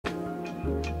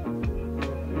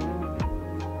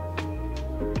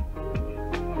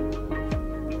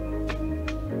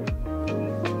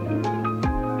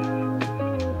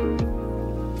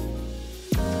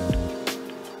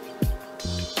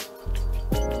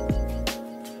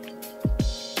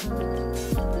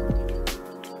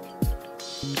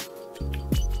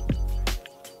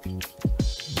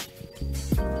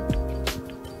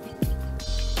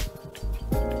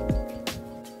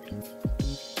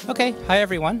Okay, hi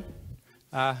everyone.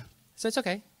 So it's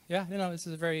okay. Yeah, this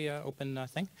is a very open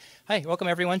thing. Hi, welcome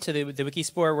everyone to the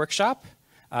Wikispore workshop.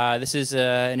 This is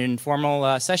an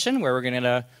informal session where we're going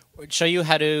to show you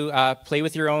how to play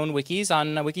with your own wikis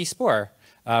on Wikispore.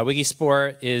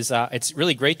 Wikispore is, it's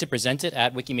really great to present it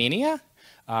at Wikimedia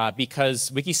because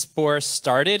Wikispore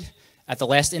started at the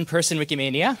last in-person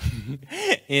Wikimedia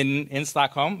in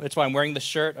Stockholm. That's why I'm wearing the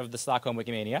shirt of the Stockholm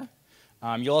Wikimedia.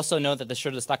 You'll also know that the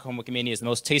shirt of the Stockholm Wikimedia is the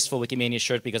most tasteful Wikimedia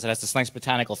shirt because it has this nice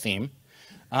botanical theme,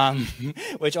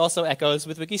 which also echoes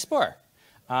with Wikispore.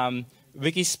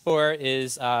 Wikispore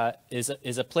is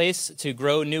a place to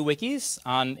grow new wikis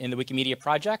in the Wikimedia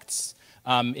projects.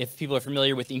 If people are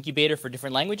familiar with Incubator for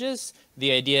different languages,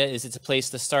 the idea is it's a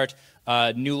place to start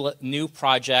new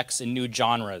projects and new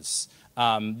genres.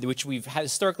 Which we've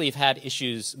historically have had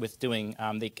issues with doing.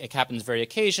 It happens very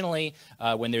occasionally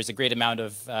when there's a great amount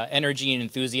of energy and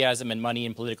enthusiasm and money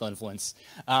and political influence.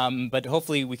 But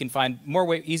hopefully we can find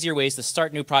easier ways to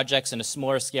start new projects in a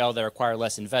smaller scale that require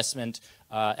less investment,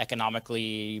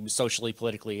 economically, socially,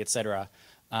 politically, etc.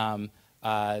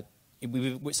 So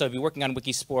we've been working on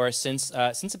Wikispore since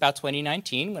about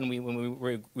 2019 when we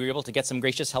were able to get some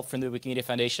gracious help from the Wikimedia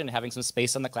Foundation, having some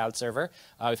space on the cloud server.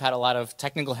 We've had a lot of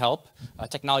technical help.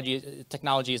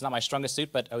 Technology is not my strongest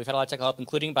suit, but we've had a lot of technical help,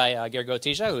 including by Gergo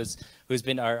Tija, who's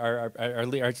been our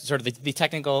sort of the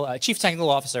technical chief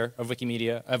technical officer of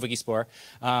Wikimedia of Wikispore.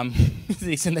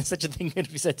 Isn't such a thing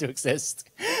could be said to exist?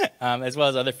 As well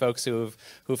as other folks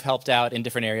who've helped out in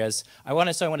different areas. I want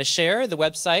to share the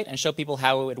website and show people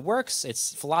how it works,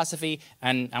 its philosophy,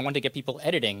 and I want to get people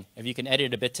editing. If you can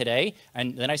edit a bit today,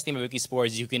 and the nice thing about Wikispore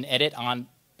is you can edit on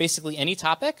basically any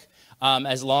topic,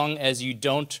 as long as you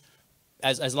don't,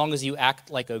 as long as you act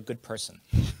like a good person.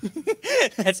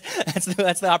 that's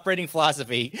the operating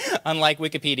philosophy. Unlike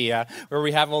Wikipedia, where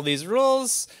we have all these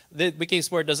rules, the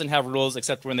Wikispore doesn't have rules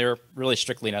except when they're really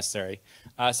strictly necessary.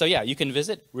 So yeah, you can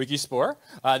visit Wikispore.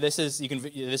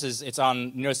 It's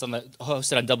on,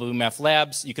 hosted on WMF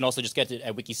Labs. You can also just get it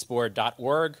at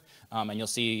wikispore.org, and you'll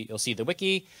see the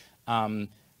wiki.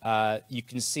 You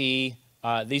can see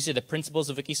these are the principles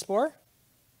of Wikispore.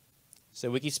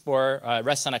 So Wikispore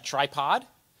rests on a tripod.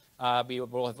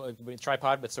 We'll have a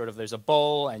tripod, but sort of there's a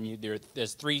bowl, and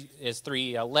there's three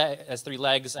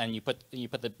legs, and you put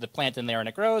the plant in there, and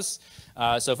it grows.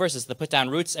 So first is the put down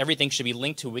roots. Everything should be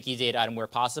linked to Wikidata and where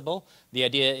possible. The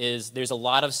idea is there's a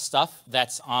lot of stuff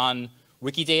that's on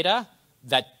Wikidata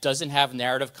that doesn't have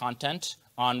narrative content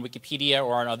on Wikipedia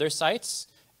or on other sites,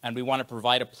 and we want to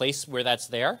provide a place where that's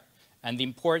there. And the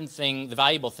important thing, the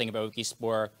valuable thing about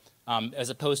Wikispore, as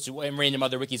opposed to random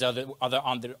other wikis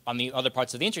on the other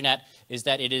parts of the internet, is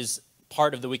that it is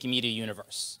part of the Wikimedia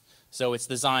universe. So it's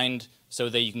designed so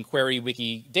that you can query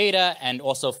wiki data and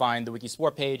also find the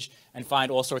Wikispore page and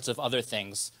find all sorts of other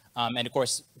things. And of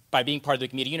course, by being part of the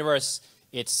Wikimedia universe,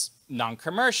 it's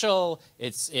non-commercial,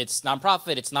 it's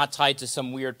nonprofit, it's not tied to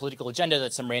some weird political agenda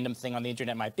that some random thing on the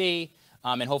internet might be,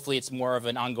 and hopefully it's more of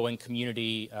an ongoing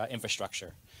community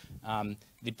infrastructure. The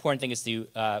important thing is to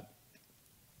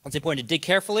it's important to dig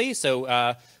carefully.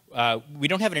 So we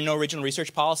don't have a no original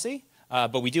research policy,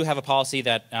 but we do have a policy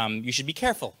that you should be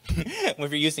careful if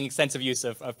you're using extensive use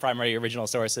of primary original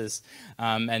sources,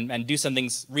 and do some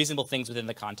reasonable things within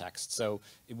the context. So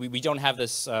we don't have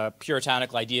this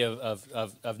puritanical idea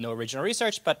of no original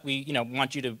research, but we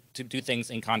want you to do things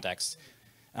in context.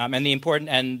 And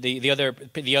the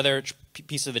other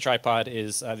piece of the tripod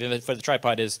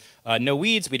is no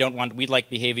weeds. We don't want weed-like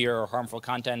behavior or harmful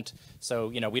content. So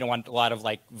we don't want a lot of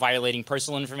violating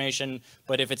personal information.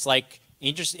 But if it's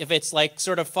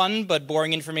sort of fun but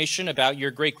boring information about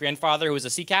your great-grandfather who was a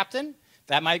sea captain,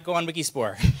 that might go on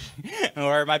Wikispore.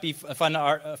 Or it might be fun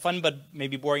but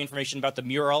maybe boring information about the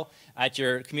mural at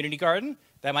your community garden.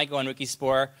 That might go on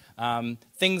Wikispore.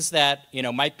 Things that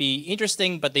might be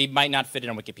interesting, but they might not fit in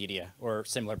on Wikipedia or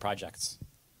similar projects.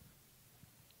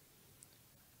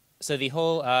 So the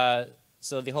whole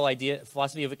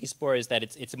philosophy of Wikispore is that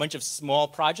it's a bunch of small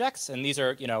projects, and these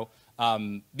are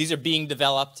being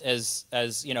developed as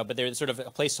but they're sort of a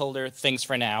placeholder things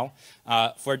for now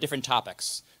for different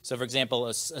topics. So for example,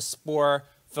 a Spore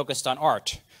focused on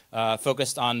art,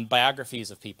 focused on biographies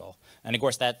of people, and of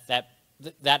course that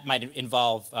that might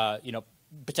involve,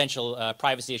 potential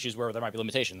privacy issues where there might be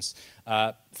limitations.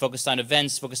 Focused on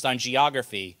events, focused on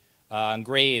geography, on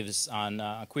graves,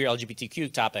 on queer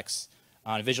LGBTQ topics,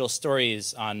 on visual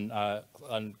stories, on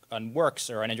works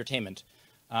or on entertainment.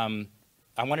 I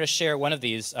wanted to share one of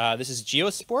these. This is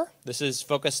Spore. This is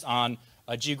focused on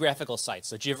geographical sites,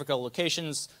 so geographical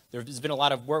locations. There's been a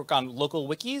lot of work on local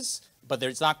wikis, but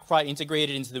it's not quite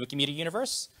integrated into the Wikimedia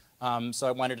universe. So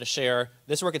I wanted to share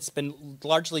this work. It's been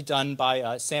largely done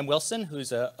by Sam Wilson,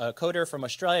 who's a coder from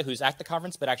Australia, who's at the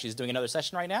conference, but actually is doing another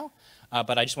session right now.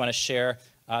 But I just want to share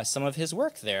some of his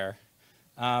work there.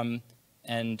 And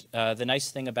the nice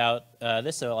thing about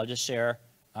this, so I'll just share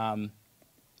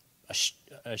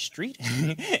a street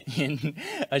in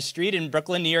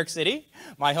Brooklyn, New York City,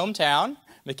 my hometown,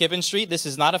 McKibbin Street. This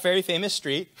is not a very famous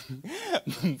street,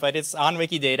 but it's on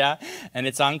Wikidata and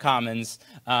it's on Commons,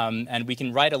 and we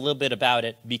can write a little bit about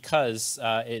it because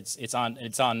it has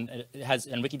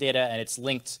Wikidata and it's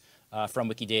linked from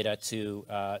Wikidata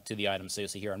to the item. So you'll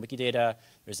see here on Wikidata,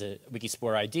 there's a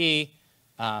Wikispore ID,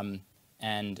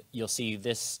 and you'll see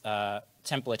this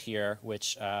template here,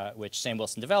 which Sam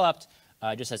Wilson developed.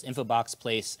 Just has info box,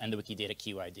 place, and the Wikidata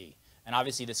QID. And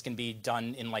obviously this can be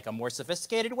done in like a more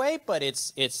sophisticated way, but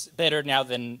it's better now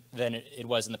than it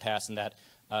was in the past in that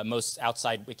most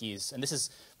outside wikis, and this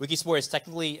is, Wikispore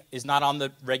is not on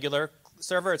the regular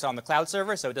server, it's on the cloud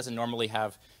server, so it doesn't normally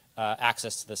have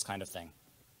access to this kind of thing.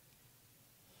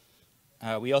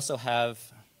 We also have,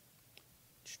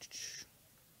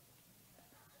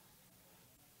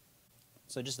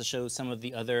 so just to show some of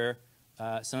the other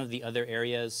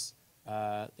areas,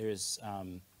 there's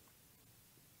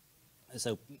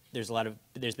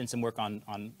been some work on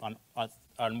art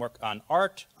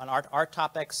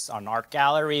topics, on art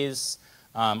galleries,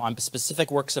 on specific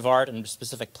works of art in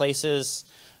specific places.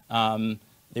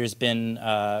 There's been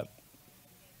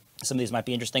some of these might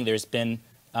be interesting. There's been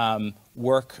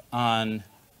work on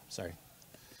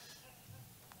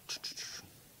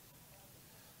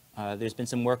there's been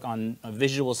some work on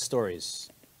visual stories.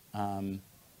 On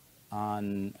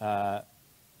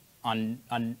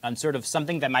sort of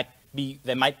something that might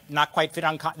not quite fit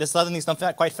on, this other things don't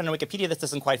quite fit on Wikipedia, this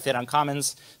doesn't quite fit on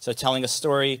Commons, so telling a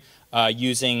story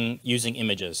using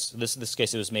images. This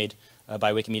case it was made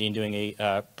by Wikimedia in doing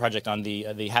a project on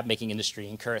the hat making industry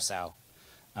in Curacao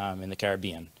in the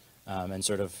Caribbean, and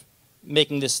sort of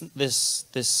making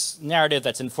this narrative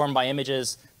that's informed by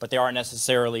images, but they aren't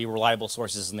necessarily reliable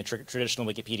sources in the traditional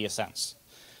Wikipedia sense.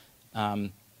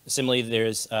 Similarly,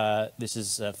 this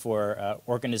is for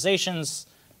organizations.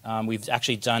 We've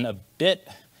actually done a bit.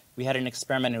 We had an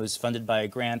experiment. It was funded by a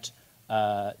grant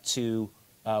to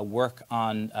work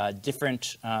on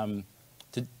different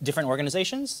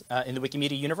organizations in the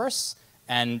Wikimedia universe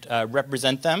and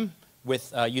represent them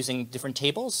with using different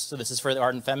tables. So this is for the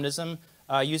Art and Feminism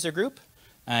user group.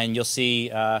 And you'll see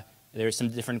there's some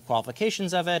different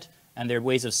qualifications of it, and there are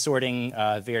ways of sorting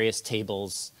various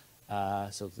tables.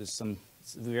 So there's some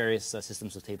various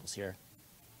systems of tables here.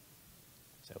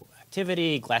 So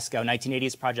activity, Glasgow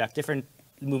 1980s project, different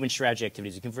movement strategy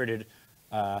activities. We converted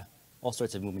all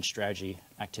sorts of movement strategy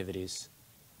activities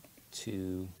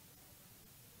to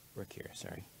work here,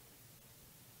 sorry.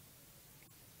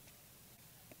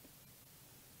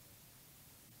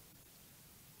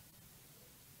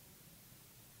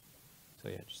 So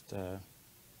yeah,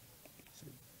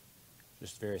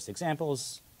 just various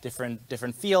examples.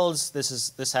 Different fields. This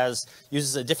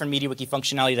uses a different MediaWiki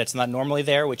functionality that's not normally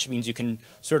there, which means you can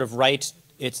sort of write.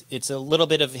 It's a little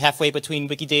bit of halfway between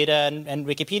Wikidata and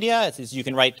Wikipedia. You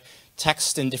can write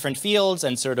text in different fields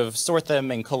and sort of sort them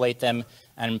and collate them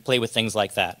and play with things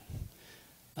like that.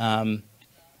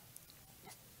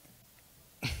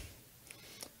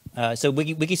 So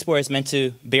Wikispore is meant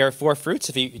to bear 4 fruits.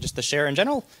 If you just to share in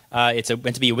general, it's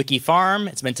meant to be a wiki farm.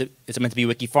 It's meant to be a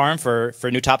wiki farm for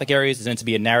new topic areas. It's meant to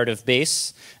be a narrative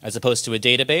base as opposed to a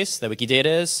database that Wikidata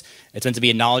is. It's meant to be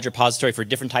a knowledge repository for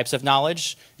different types of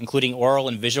knowledge, including oral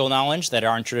and visual knowledge that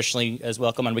aren't traditionally as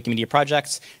welcome on Wikimedia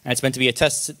projects. And it's meant to be a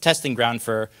testing ground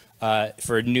for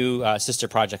new sister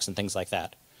projects and things like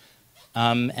that.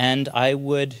 And I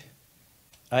would,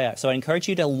 so I encourage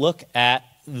you to look at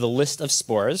the list of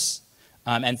spores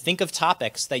and think of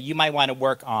topics that you might want to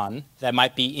work on that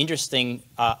might be interesting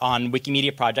on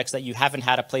Wikimedia projects that you haven't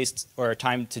had a place or a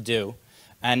time to do.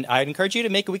 And I'd encourage you to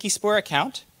make a Wikispore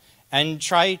account and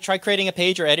try creating a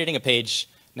page or editing a page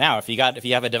now if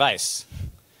you have a device.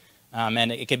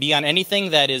 And it could be on anything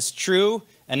that is true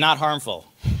and not harmful.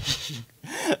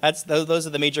 Those are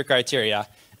the major criteria,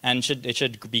 and it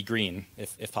should be green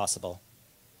if possible.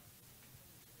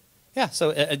 Yeah,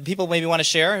 so people maybe want to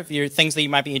share if you're things that you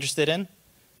might be interested in,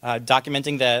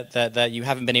 documenting that you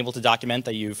haven't been able to document,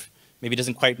 that you've maybe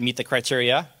doesn't quite meet the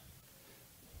criteria.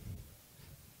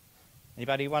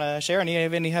 Anybody want to share?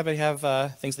 Anybody have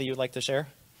things that you would like to share?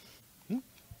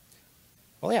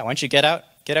 Well, yeah. Why don't you get out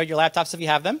your laptops if you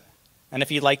have them, and if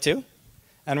you'd like to,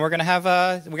 and we're gonna have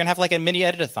like a mini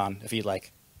edit-a-thon if you'd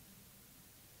like.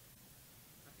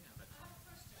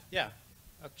 Yeah.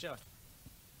 Oh, sure.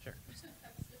 Sure.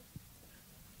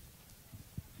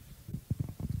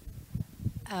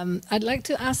 I'd like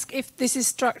to ask if this is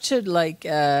structured like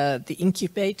the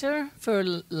incubator for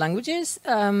languages.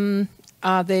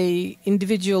 Are they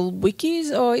individual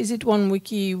wikis, or is it one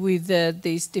wiki with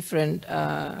these different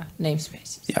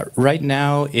namespaces? Yeah, right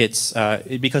now it's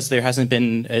because there hasn't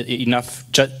been enough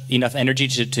energy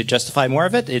to justify more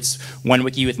of it. It's one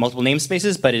wiki with multiple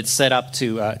namespaces, but it's set up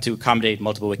to accommodate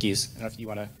multiple wikis. I don't know if you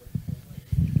want to.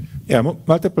 Yeah,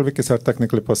 multiple wikis are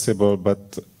technically possible,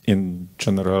 but in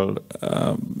general,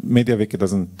 MediaWiki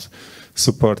doesn't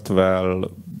support well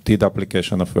the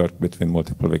duplication of work between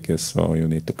multiple wikis. So you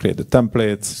need to create the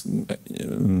templates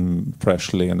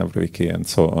freshly in every wiki and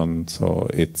so on. So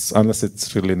it's, unless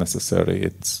it's really necessary,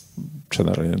 it's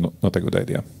generally not a good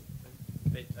idea.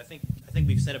 I think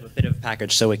we've set up a bit of a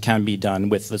package so it can be done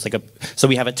with this so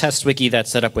we have a test wiki that's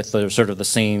set up with the sort of the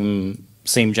same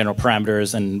general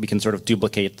parameters, and we can sort of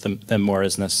duplicate them more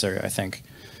as necessary, I think.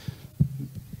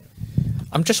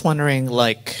 I'm just wondering,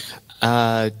 like,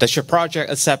 does your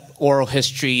project accept oral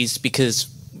histories? Because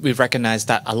we recognize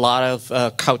that a lot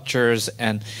of cultures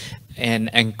and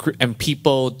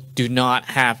people do not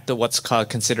have what's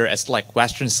considered as like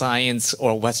Western science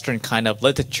or Western kind of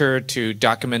literature to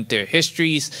document their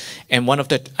histories. And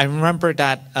I remember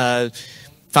that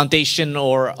Foundation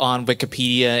or on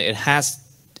Wikipedia, it has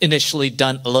initially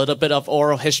done a little bit of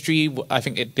oral history. I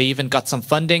think they even got some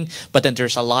funding, but then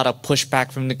there's a lot of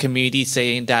pushback from the community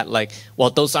saying that, like, well,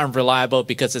 those aren't reliable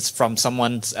because it's from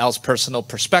someone else's personal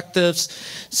perspectives.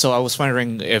 So I was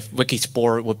wondering if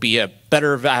Wikispore would be a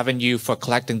better avenue for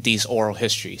collecting these oral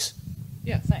histories.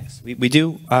 Yeah, thanks. We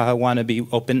do want to be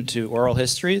open to oral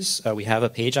histories. We have a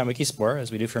page on Wikispore,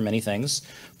 as we do for many things,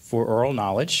 for oral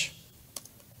knowledge.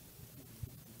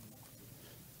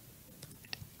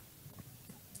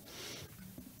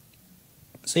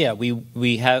 So yeah, we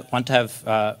want to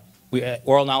have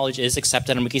oral knowledge is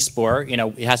accepted on Wikispore. You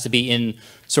know, it has to be in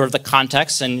sort of the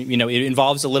context, and you know, it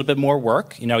involves a little bit more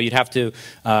work. You know, you'd have to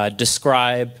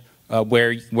describe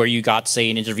where you got,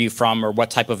 say, an interview from, or what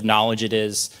type of knowledge it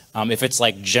is. If it's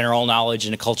like general knowledge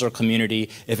in a cultural community,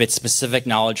 if it's specific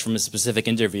knowledge from a specific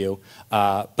interview.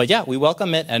 But yeah, we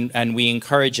welcome it and we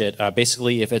encourage it.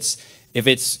 Basically, if it's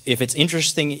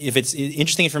interesting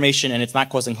information and it's not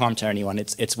causing harm to anyone,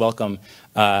 it's welcome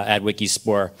at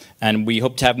Wikispore, and we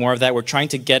hope to have more of that. We're trying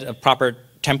to get a proper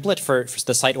template for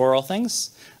the cite oral things.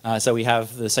 So we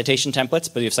have the citation templates,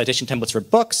 but we have citation templates for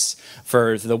books,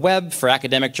 for the web, for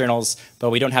academic journals, but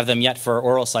we don't have them yet for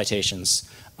oral citations.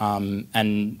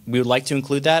 And we would like to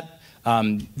include that.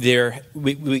 We've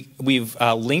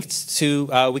linked to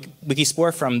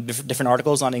Wikispore from different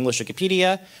articles on English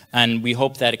Wikipedia, and we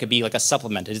hope that it could be like a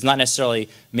supplement. It is not necessarily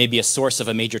maybe a source of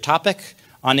a major topic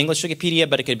on English Wikipedia,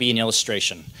 but it could be an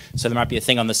illustration. So there might be a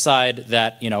thing on the side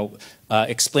that, you know,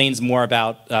 explains more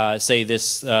about, say,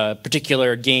 this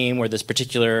particular game or this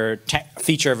particular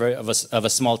feature of a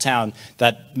small town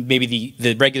that maybe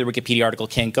the regular Wikipedia article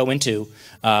can't go into,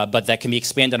 but that can be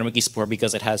expanded on Wikispore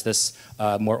because it has this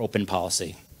more open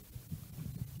policy.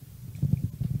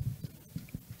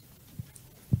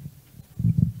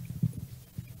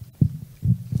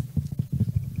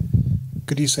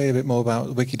 Could you say a bit more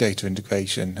about Wikidata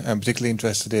integration? I'm particularly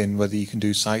interested in whether you can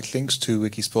do site links to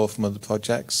Wikispore from other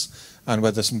projects, and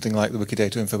whether something like the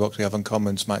Wikidata info box we have on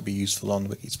Commons might be useful on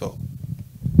Wikispore.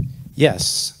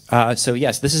 Yes. So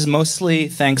yes, this is mostly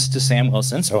thanks to Sam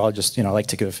Wilson. So I'll just like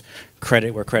to give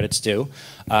credit where credit's due.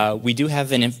 We do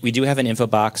have an info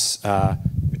box.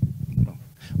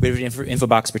 We have an info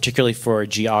box particularly for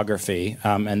geography,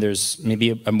 and there's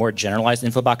maybe a more generalized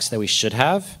info box that we should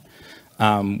have.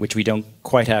 Which we don't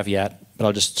quite have yet, but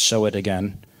I'll just show it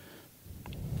again.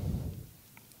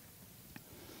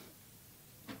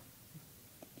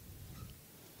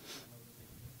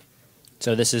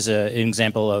 So this is an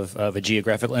example of a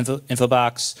geographical info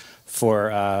box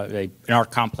for an art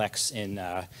complex in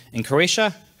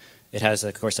Croatia. It has,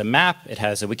 of course, a map. It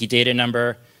has a Wikidata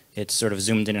number. It's sort of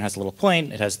zoomed in and has a little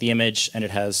point. It has the image, and it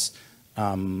has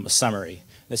a summary.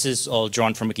 This is all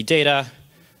drawn from Wikidata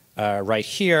right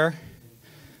here.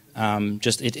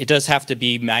 It does have to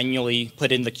be manually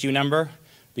put in the queue number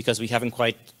because we haven't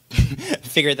quite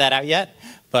figured that out yet.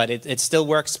 but it still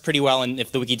works pretty well, and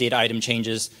if the Wikidata item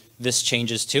changes, this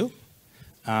changes too.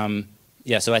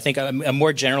 Yeah, so I think a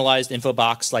more generalized info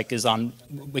box like is on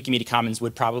Wikimedia Commons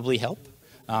would probably help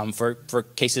for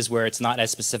cases where it's not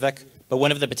as specific. But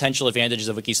one of the potential advantages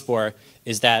of Wikispore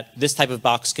is that this type of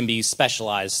box can be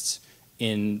specialized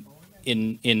in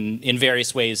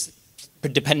various ways,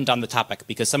 dependent on the topic,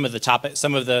 because some of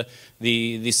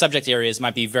the subject areas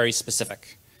might be very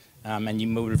specific, and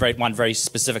you would want very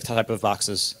specific type of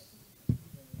boxes.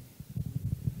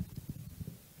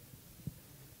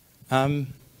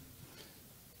 Yeah.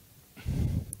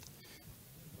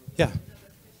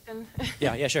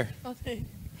 Yeah, sure. Okay.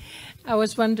 I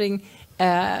was wondering,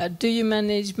 do you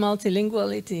manage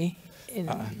multilinguality?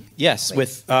 Yes,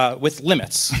 with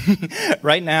limits.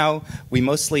 Right now, we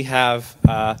mostly have.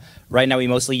 We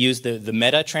mostly use the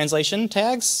meta translation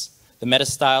tags, the meta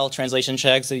style translation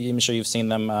tags. I'm sure you've seen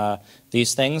them.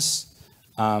 These things,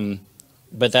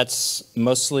 but that's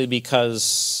mostly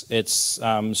because it's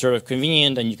sort of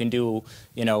convenient, and you can do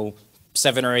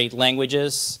 7 or 8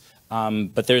 languages.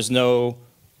 But there's no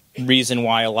reason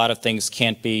why a lot of things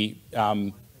can't be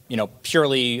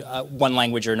purely one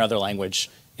language or another language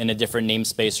in a different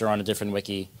namespace or on a different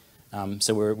wiki.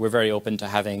 So we're very open to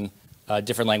having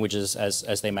different languages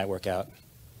as they might work out.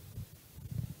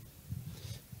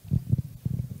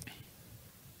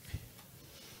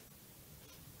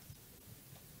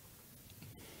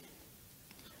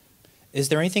 Is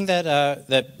there anything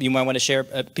that you might want to share?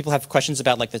 People have questions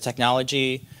about like the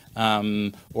technology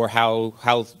or how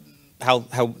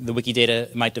the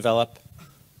Wikidata might develop.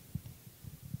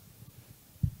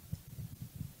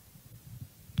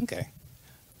 Okay,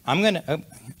 I'm gonna.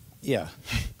 Yeah.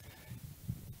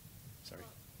 Sorry.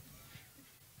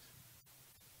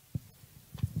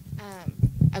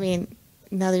 I mean,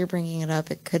 now that you're bringing it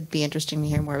up, it could be interesting to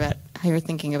hear more about how you're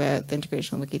thinking about the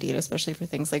integration of Wikidata, especially for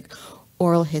things like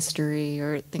oral history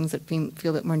or things that feel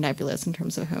a bit more nebulous in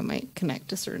terms of how it might connect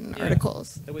to certain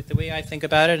articles. The way I think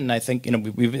about it, and I think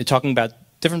we've been talking about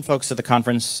different folks at the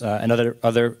conference and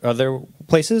other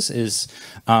places, is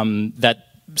that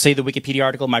say the Wikipedia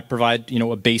article might provide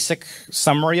a basic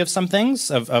summary of some things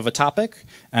of a topic,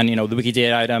 and the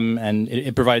Wikidata item, and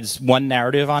it provides one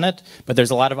narrative on it, but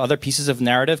there's a lot of other pieces of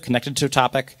narrative connected to a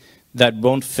topic that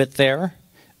won't fit there,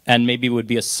 and maybe would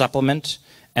be a supplement,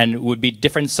 and would be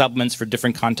different supplements for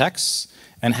different contexts,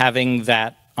 and having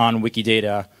that on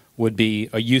Wikidata would be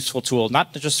a useful tool,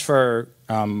 not just for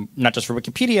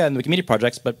Wikipedia and Wikimedia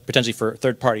projects, but potentially for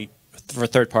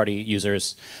third-party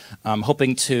users,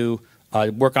 hoping to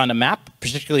work on a map,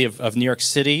 particularly of New York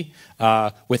City,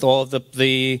 with all of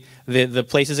the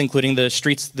places, including the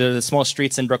streets, the small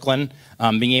streets in Brooklyn,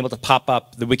 being able to pop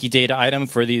up the Wikidata item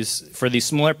for these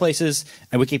smaller places,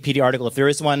 a Wikipedia article if there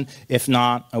is one, if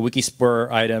not a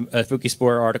Wikispore item, a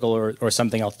Wikispore article or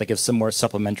something else that gives some more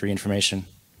supplementary information.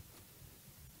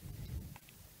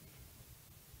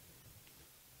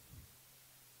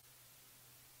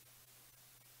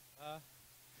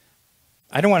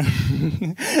 I don't want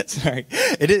to. Sorry,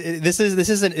 this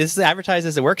is advertised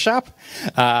as a workshop.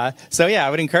 So yeah, I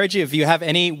would encourage you, if you have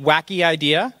any wacky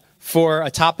idea for a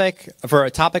topic or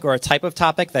a type of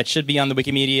topic that should be on the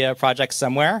Wikimedia project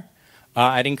somewhere,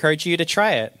 I'd encourage you to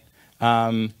try it.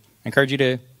 Encourage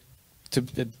you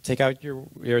to take out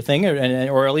your thing,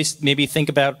 or at least maybe think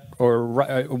about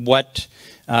what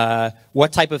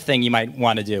type of thing you might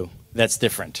want to do that's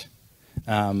different.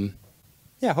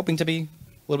 Yeah, hoping to be a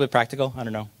little bit practical. I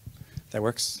don't know if that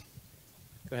works.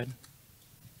 Go ahead.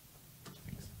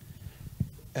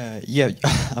 Yeah,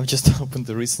 I've just opened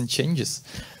the recent changes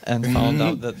and found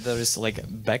out that there is like a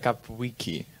backup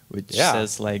wiki, which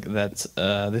says like that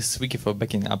this is wiki for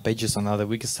backing up pages on other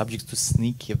wikis subject to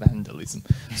sneaky vandalism.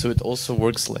 So it also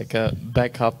works like a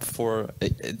backup for.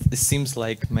 It seems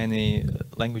like many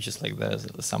languages, like there's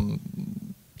some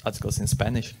articles in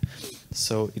Spanish.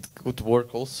 So it could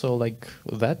work also like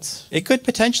that? It could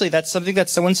potentially. That's something that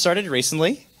someone started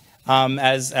recently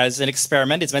as an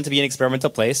experiment. It's meant to be an experimental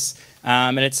place.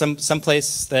 And it's some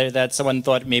place that someone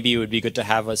thought maybe it would be good to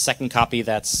have a second copy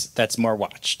that's more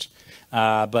watched.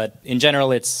 But in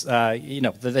general, it's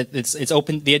it's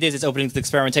open. The idea is it's open to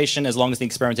experimentation as long as the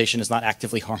experimentation is not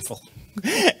actively harmful.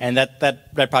 And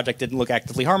that project didn't look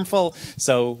actively harmful,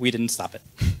 so we didn't stop it.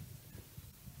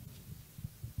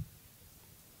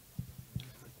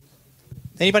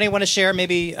 Anybody want to share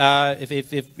maybe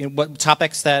what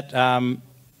topics that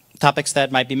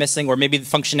might be missing, or maybe the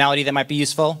functionality that might be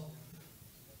useful?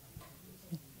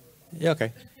 Yeah,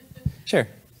 okay, sure.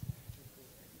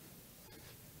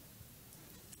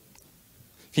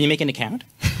 Can you make an account?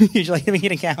 Usually make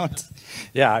an account.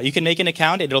 Yeah, you can make an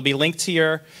account. It'll be linked to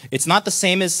your, it's not the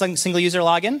same as single user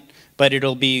login, but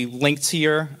it'll be linked to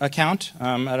your account.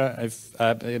 I'm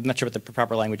not sure what the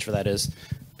proper language for that is,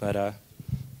 but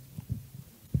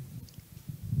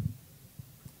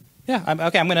yeah.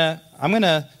 Okay, I'm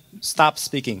gonna stop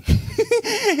speaking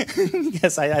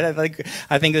because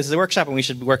I think this is a workshop and we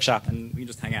should workshop and we can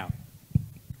just hang out.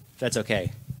 If that's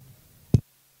okay.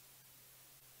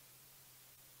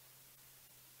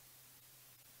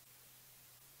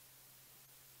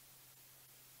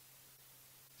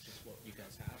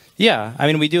 Yeah, I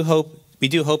mean, we do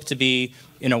hope to be,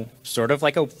 sort of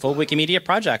like a full Wikimedia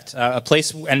project, a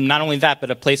place, and not only that, but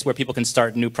a place where people can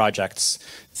start new projects,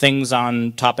 things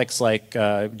on topics like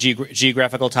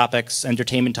geographical topics,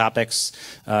 entertainment topics,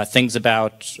 things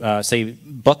about, say,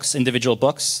 books, individual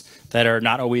books that are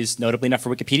not always notably enough for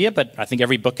Wikipedia, but I think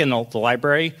every book in the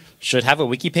library should have a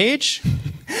wiki page.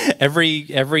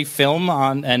 every film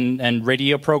on and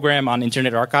radio program on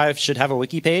Internet Archive should have a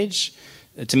wiki page.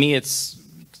 To me, it's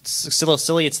still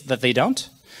silly that they don't.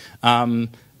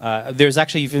 There's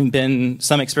actually even been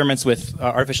some experiments with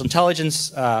artificial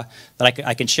intelligence that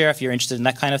I can share if you're interested in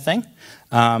that kind of thing.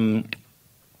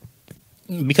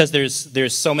 Because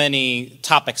there's so many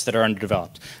topics that are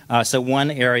underdeveloped. So one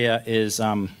area is,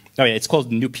 it's called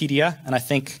Nupedia, and I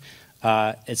think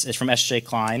it's from S.J.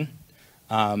 Klein,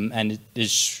 and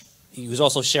he was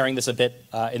also sharing this a bit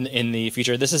in the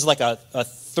future. This is like a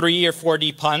 3 or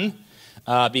 4D pun.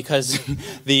 Because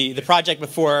the project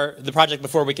before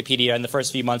Wikipedia in the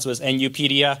first few months was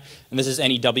Nupedia, and this is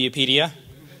Newpedia.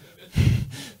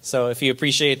 So if you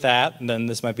appreciate that, then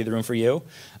this might be the room for you.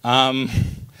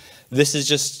 This is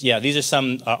just, these are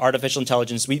some artificial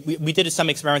intelligence. We did some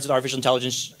experiments with artificial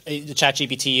intelligence,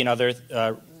 ChatGPT and other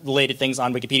related things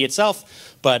on Wikipedia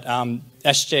itself, but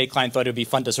S.J. Klein thought it would be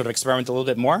fun to sort of experiment a little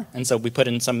bit more, and so we put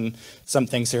in some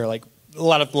things here, like a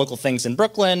lot of local things in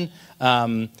Brooklyn.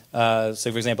 So,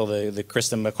 for example, the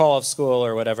Kristen McAuliffe School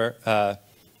or whatever.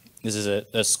 This is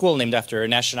a school named after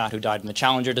an astronaut who died in the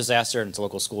Challenger disaster, and it's a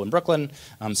local school in Brooklyn.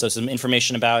 So some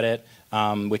information about it,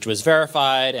 which was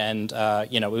verified, and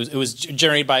it was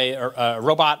generated by a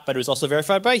robot, but it was also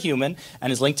verified by a human,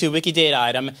 and is linked to a Wikidata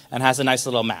item, and has a nice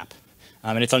little map.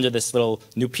 And it's under this little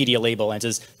Nupedia label, and it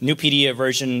says Nupedia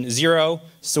version 0,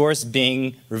 source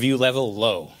Bing, review level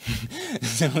low.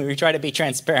 So we try to be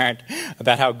transparent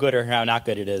about how good or how not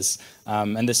good it is.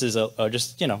 And this is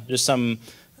just some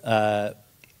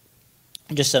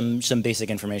basic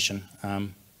information.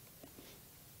 And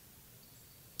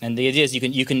the idea is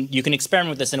you can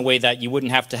experiment with this in a way that you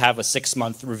wouldn't have to have a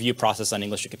 6-month review process on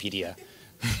English Wikipedia,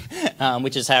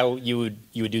 which is how you would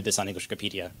do this on English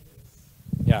Wikipedia.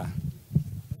 Yeah.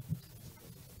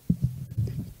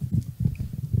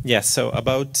 Yeah, so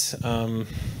about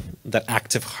that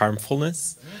active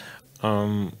harmfulness,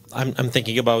 I'm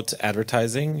thinking about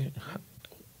advertising.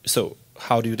 So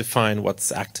how do you define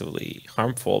what's actively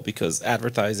harmful? Because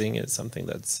advertising is something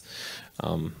that's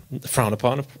frowned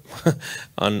upon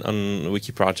on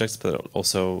wiki projects, but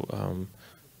also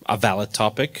a valid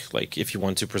topic, like if you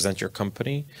want to present your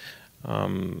company.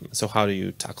 So how do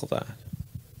you tackle that?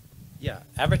 Yeah,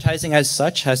 advertising as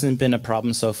such hasn't been a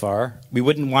problem so far. We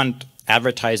wouldn't want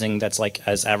advertising that's like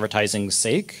as advertising's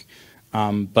sake,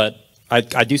 but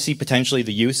I do see potentially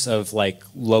the use of like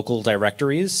local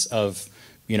directories of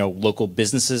local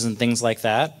businesses and things like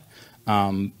that.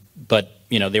 But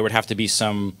there would have to be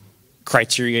some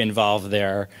criteria involved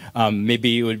there.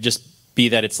 Maybe it would just be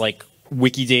that it's like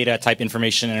Wikidata type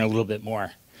information and a little bit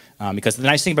more. Because the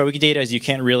nice thing about Wikidata is you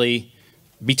can't really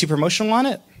be too promotional on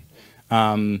it.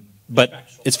 But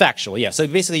it's factual, yeah. So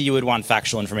basically, you would want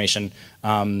factual information.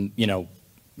 There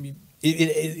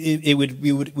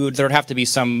would have to be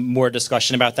some more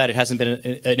discussion about that. It hasn't been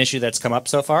an issue that's come up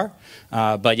so far.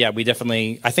 But yeah, we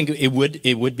definitely. I think it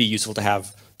would be useful to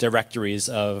have directories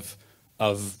of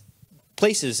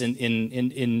places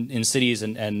in cities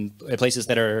and places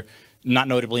that are not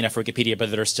notably enough for Wikipedia, but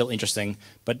that are still interesting.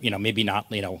 But maybe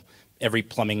not every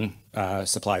plumbing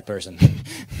supply person.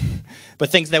 But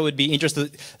things that would be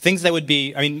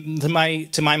I mean,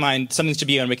 to my mind, something should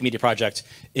be on a Wikimedia project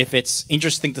if it's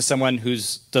interesting to someone who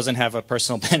doesn't have a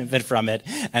personal benefit from it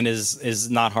and is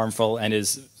not harmful and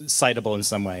is citable in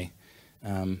some way.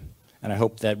 And I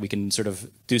hope that we can sort of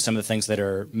do some of the things that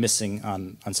are missing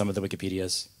on some of the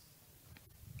Wikipedias.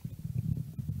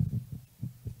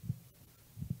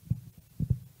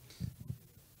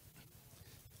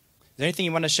 Is there anything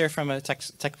you want to share from a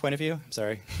tech point of view? I'm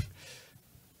sorry.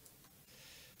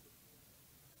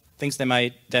 Things that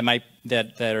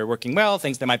are working well,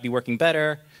 things that might be working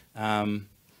better,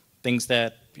 things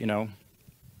that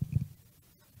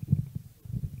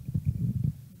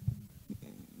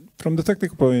From the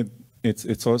technical point,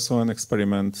 it's also an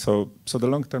experiment. So the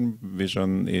long-term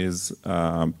vision is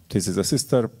this is a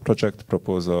sister project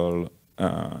proposal.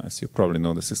 As you probably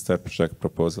know, the sister project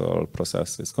proposal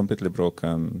process is completely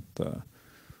broken.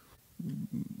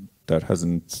 There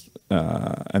hasn't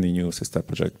any new sister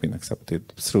project been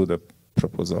accepted through the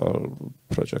proposal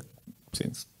project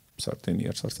since 13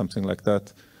 years or something like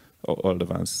that. All the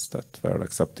ones that were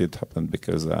accepted happened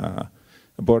because a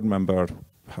board member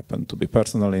happened to be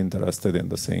personally interested in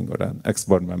the thing, or an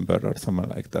ex-board member or someone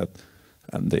like that,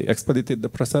 and they expedited the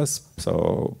process.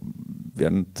 So we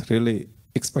aren't really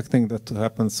expecting that to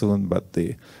happen soon, but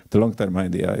the long-term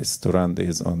idea is to run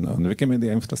this on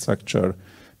Wikimedia infrastructure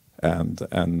and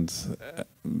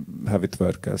have it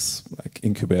work as like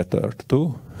incubator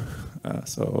too.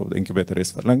 So the incubator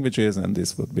is for languages, and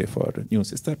this would be for new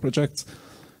sister projects.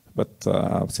 But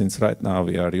since right now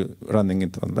we are running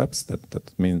it on labs,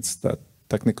 that means that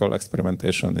technical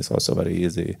experimentation is also very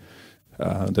easy.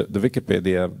 The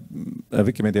Wikimedia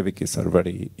wikis are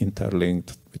very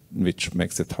interlinked, which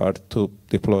makes it hard to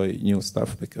deploy new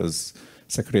stuff because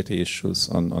security issues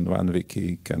on one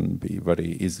wiki can be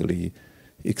very easily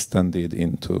extended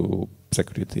into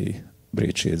security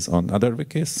breaches on other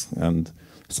wikis, and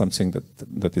something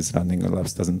that is running on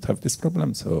labs doesn't have this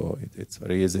problem. So it's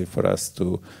very easy for us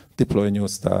to deploy new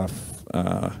stuff.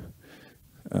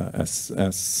 As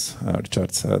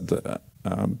Richard said,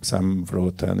 Sam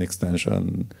wrote an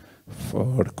extension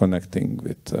for connecting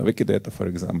with Wikidata, for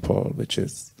example, which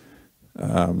is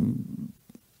that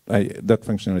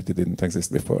functionality didn't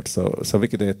exist before. So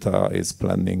Wikidata is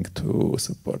planning to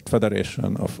support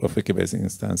federation of Wikibase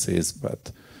instances,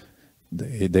 but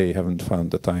they haven't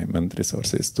found the time and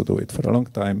resources to do it for a long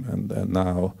time. And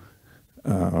now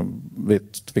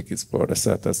with Wikispore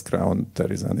set as ground,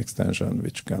 there is an extension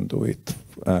which can do it,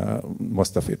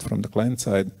 most of it from the client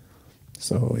side.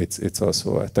 So it's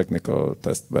also a technical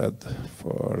testbed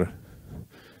for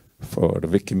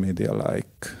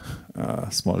Wikimedia-like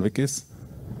small wikis.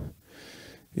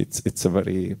 It's a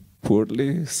very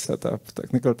poorly set up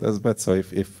technical testbed. So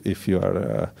if you are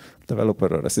a developer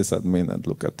or a sysadmin and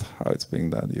look at how it's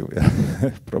being done, you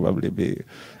will probably be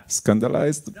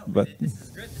scandalized. No, but this is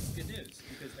good. This is good news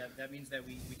because that means that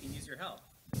we can use your help.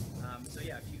 So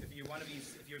yeah, if you're one of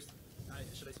these, if you're,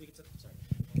 should I speak it to? Sorry.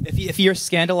 If you're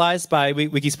scandalized by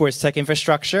Wikispore's tech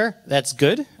infrastructure, that's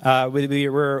good.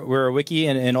 We're a wiki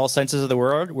in all senses of the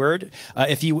word.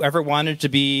 If you ever wanted to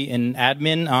be an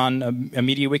admin on a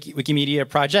Wikimedia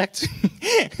project,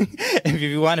 if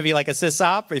you want to be like a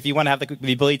sysop, if you want to have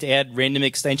the ability to add random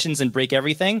extensions and break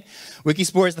everything,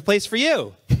 Wikispore is the place for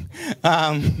you.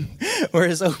 We're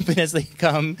as open as they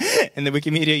come in the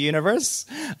Wikimedia universe.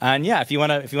 And yeah, if you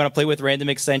want to play with random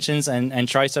extensions and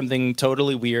try something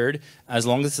totally weird, as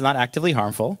long as it's not actively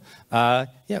harmful, yeah,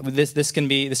 this can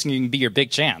be your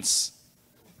big chance.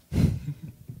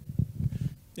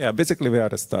 yeah, basically we are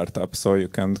a startup, so you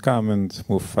can come and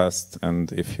move fast,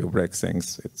 and if you break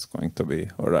things, it's going to be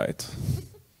all right.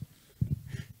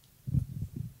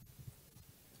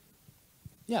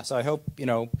 Yeah, so I hope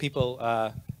people.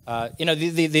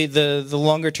 The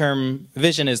longer term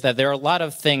vision is that there are a lot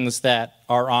of things that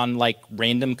are on like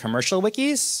random commercial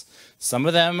wikis. Some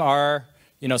of them are,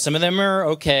 some of them are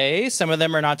okay. Some of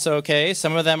them are not so okay.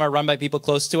 Some of them are run by people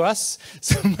close to us.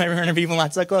 Some are run by people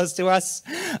not so close to us.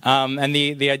 And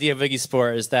the idea of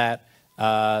Wikispore is that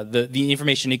the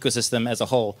information ecosystem as a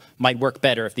whole might work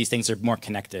better if these things are more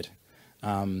connected.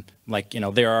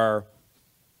 There are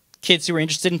kids who are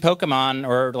interested in Pokemon,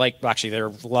 or actually there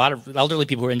are a lot of elderly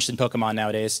people who are interested in Pokemon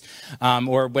nowadays,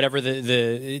 or whatever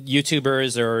the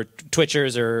YouTubers or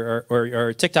Twitchers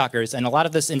or TikTokers, and a lot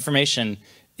of this information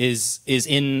is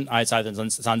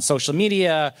it's on social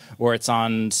media, or it's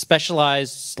on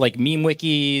specialized like meme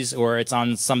wikis, or it's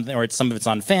on something, or some of it's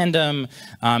on fandom,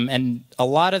 and a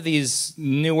lot of these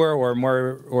newer or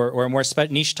more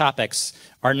niche topics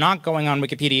are not going on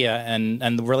Wikipedia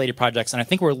and the related projects, and I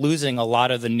think we're losing a lot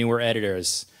of the newer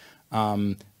editors.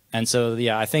 And so,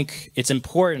 yeah, I think it's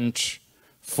important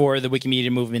for the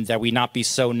Wikimedia movement that we not be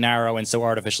so narrow and so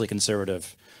artificially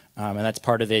conservative, and that's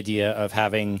part of the idea of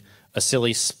having a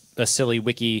silly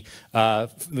wiki,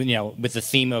 with the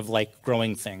theme of like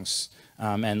growing things,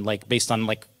 and like based on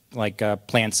like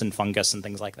plants and fungus and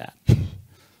things like that.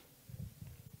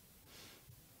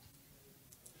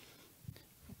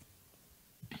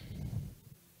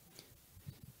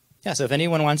 Yeah, so if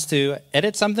anyone wants to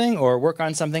edit something or work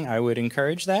on something, I would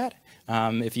encourage that.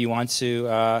 If you want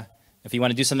to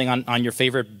do something on your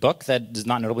favorite book that is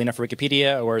not notable enough for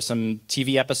Wikipedia, or some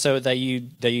TV episode that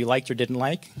you liked or didn't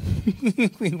like,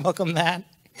 we welcome that.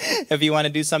 If you want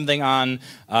to do something on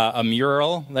a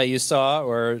mural that you saw,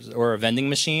 or a vending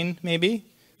machine, maybe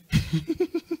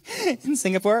in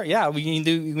Singapore, yeah, we can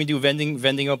do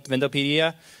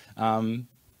Vendopedia.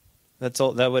 That's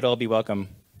all. That would all be welcome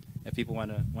if people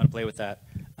want to play with that.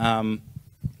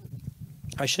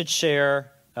 I should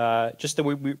share just that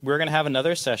we're going to have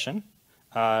another session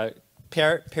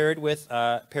paired with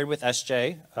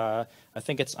SJ. I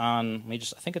think it's on. I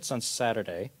think it's on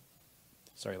Saturday.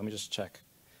 Sorry, let me just check.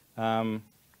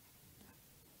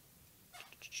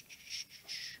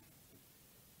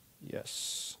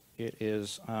 Yes, it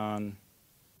is on.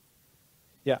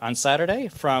 Yeah, on Saturday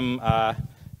from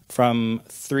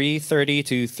 3:30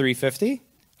 to 3:50.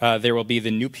 There will be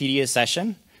the Nupedia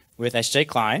session with SJ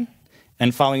Klein,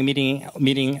 and following meeting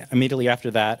immediately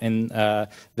after that, and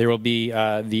there will be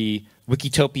the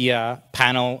Wikitopia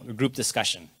panel group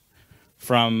discussion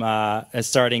from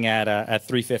starting at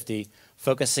 3:50,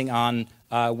 focusing on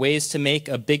ways to make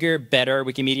a bigger, better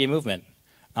Wikimedia movement,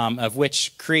 of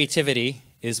which creativity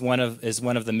is one of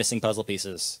the missing puzzle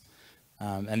pieces,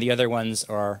 and the other ones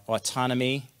are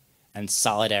autonomy and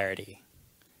solidarity.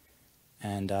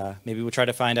 And maybe we'll try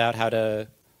to find out how to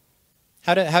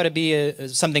be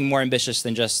something more ambitious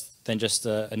than just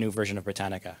a new version of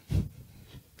Britannica.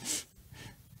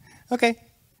 Okay,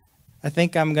 I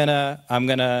think I'm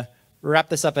gonna wrap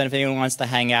this up, and if anyone wants to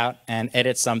hang out and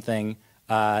edit something,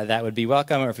 that would be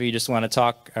welcome. Or if you just want to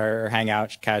talk or hang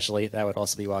out casually, that would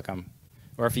also be welcome.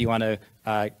 Or if you want to,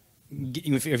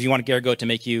 if you want Gergo to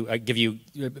make you give you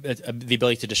the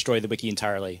ability to destroy the wiki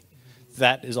entirely,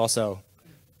 that is also.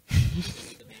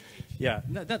 Yeah,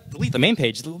 not delete the main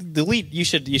page. Delete. You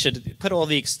should put all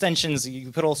the extensions.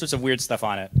 You put all sorts of weird stuff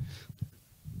on it.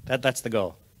 That's the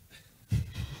goal.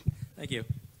 Thank you.